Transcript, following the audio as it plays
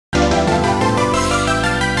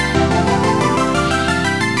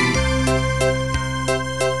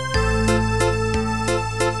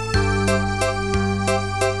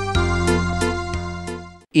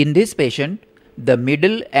In this patient, the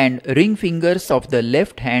middle and ring fingers of the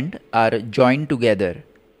left hand are joined together.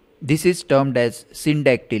 This is termed as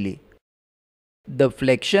syndactyly. The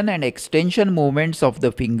flexion and extension movements of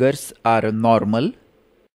the fingers are normal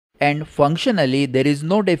and functionally there is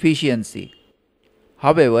no deficiency.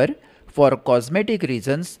 However, for cosmetic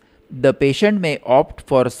reasons, the patient may opt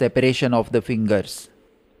for separation of the fingers.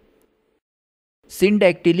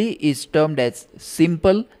 Syndactyly is termed as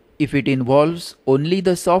simple if it involves only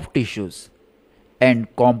the soft tissues and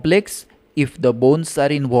complex if the bones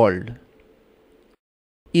are involved.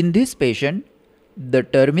 In this patient, the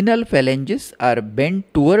terminal phalanges are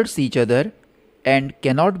bent towards each other and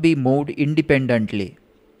cannot be moved independently.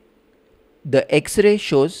 The X-ray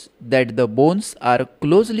shows that the bones are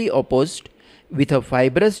closely opposed with a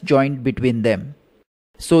fibrous joint between them.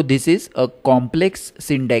 So this is a complex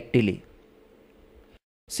syndactyly.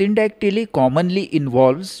 Syndactyly commonly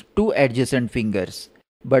involves two adjacent fingers,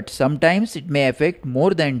 but sometimes it may affect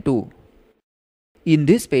more than two. In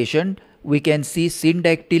this patient, we can see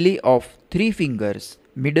syndactyly of three fingers,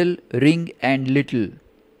 middle, ring and little.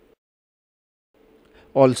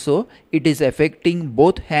 Also, it is affecting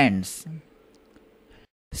both hands.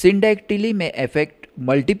 Syndactyly may affect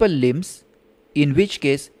multiple limbs, in which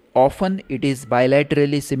case often it is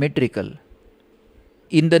bilaterally symmetrical.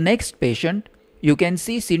 In the next patient, you can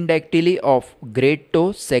see syndactyly of great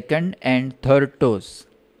toe, second and third toes.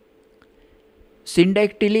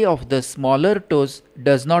 Syndactyly of the smaller toes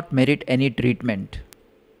does not merit any treatment.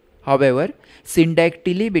 However,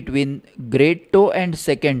 syndactyly between great toe and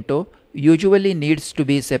second toe usually needs to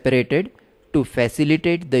be separated to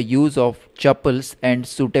facilitate the use of chappals and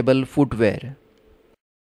suitable footwear.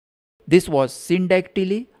 This was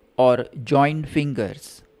syndactyly or joined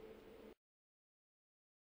fingers.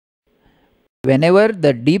 Whenever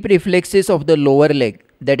the deep reflexes of the lower leg,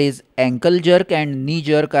 that is ankle jerk and knee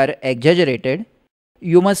jerk, are exaggerated,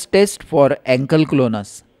 you must test for ankle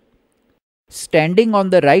clonus. Standing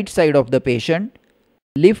on the right side of the patient,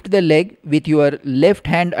 lift the leg with your left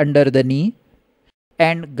hand under the knee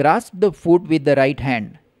and grasp the foot with the right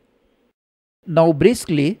hand. Now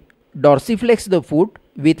briskly dorsiflex the foot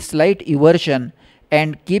with slight eversion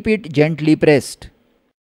and keep it gently pressed.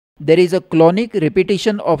 There is a clonic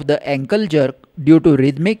repetition of the ankle jerk due to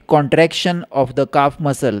rhythmic contraction of the calf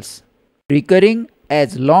muscles, recurring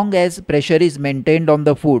as long as pressure is maintained on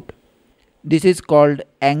the foot. This is called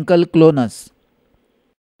ankle clonus.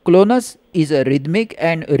 Clonus is a rhythmic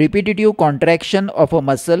and repetitive contraction of a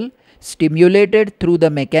muscle stimulated through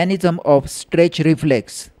the mechanism of stretch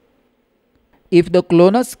reflex. If the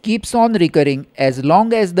clonus keeps on recurring as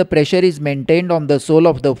long as the pressure is maintained on the sole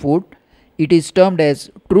of the foot, it is termed as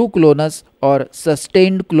true clonus or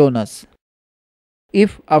sustained clonus.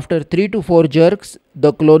 If after 3 to 4 jerks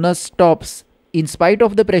the clonus stops in spite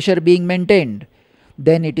of the pressure being maintained,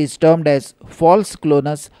 then it is termed as false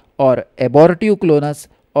clonus or abortive clonus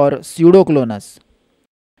or pseudoclonus.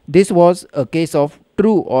 This was a case of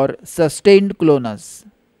true or sustained clonus.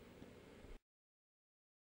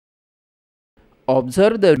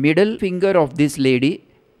 Observe the middle finger of this lady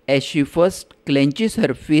as she first clenches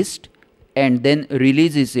her fist and then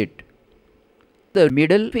releases it. The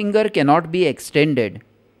middle finger cannot be extended,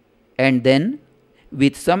 and then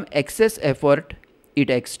with some excess effort it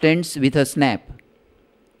extends with a snap.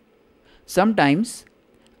 Sometimes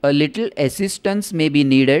a little assistance may be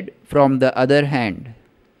needed from the other hand.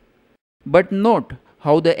 But note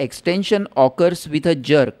how the extension occurs with a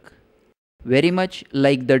jerk, very much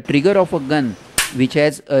like the trigger of a gun which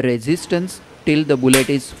has a resistance till the bullet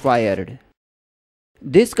is fired.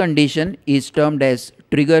 This condition is termed as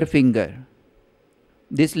trigger finger.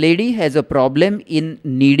 This lady has a problem in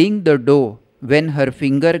kneading the dough when her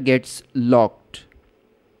finger gets locked.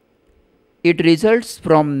 It results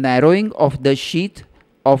from narrowing of the sheath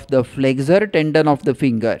of the flexor tendon of the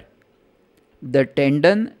finger. The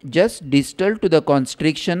tendon just distal to the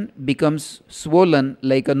constriction becomes swollen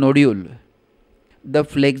like a nodule. The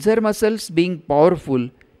flexor muscles, being powerful,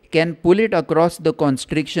 can pull it across the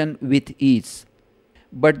constriction with ease.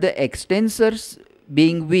 But the extensors,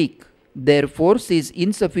 being weak, their force is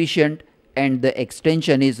insufficient and the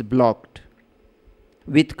extension is blocked.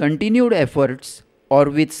 With continued efforts or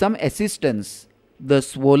with some assistance, the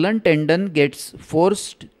swollen tendon gets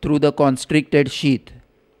forced through the constricted sheath,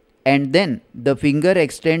 and then the finger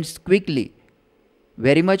extends quickly,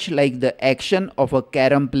 very much like the action of a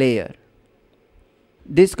carom player.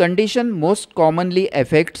 This condition most commonly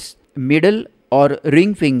affects middle or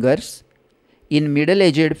ring fingers in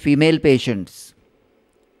middle-aged female patients.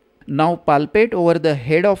 Now palpate over the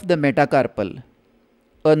head of the metacarpal.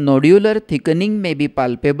 A nodular thickening may be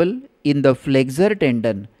palpable in the flexor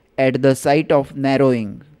tendon at the site of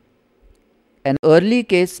narrowing. An early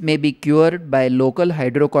case may be cured by local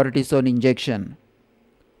hydrocortisone injection.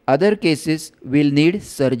 Other cases will need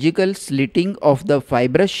surgical slitting of the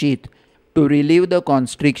fibrous sheath to relieve the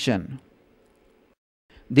constriction.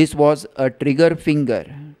 This was a trigger finger.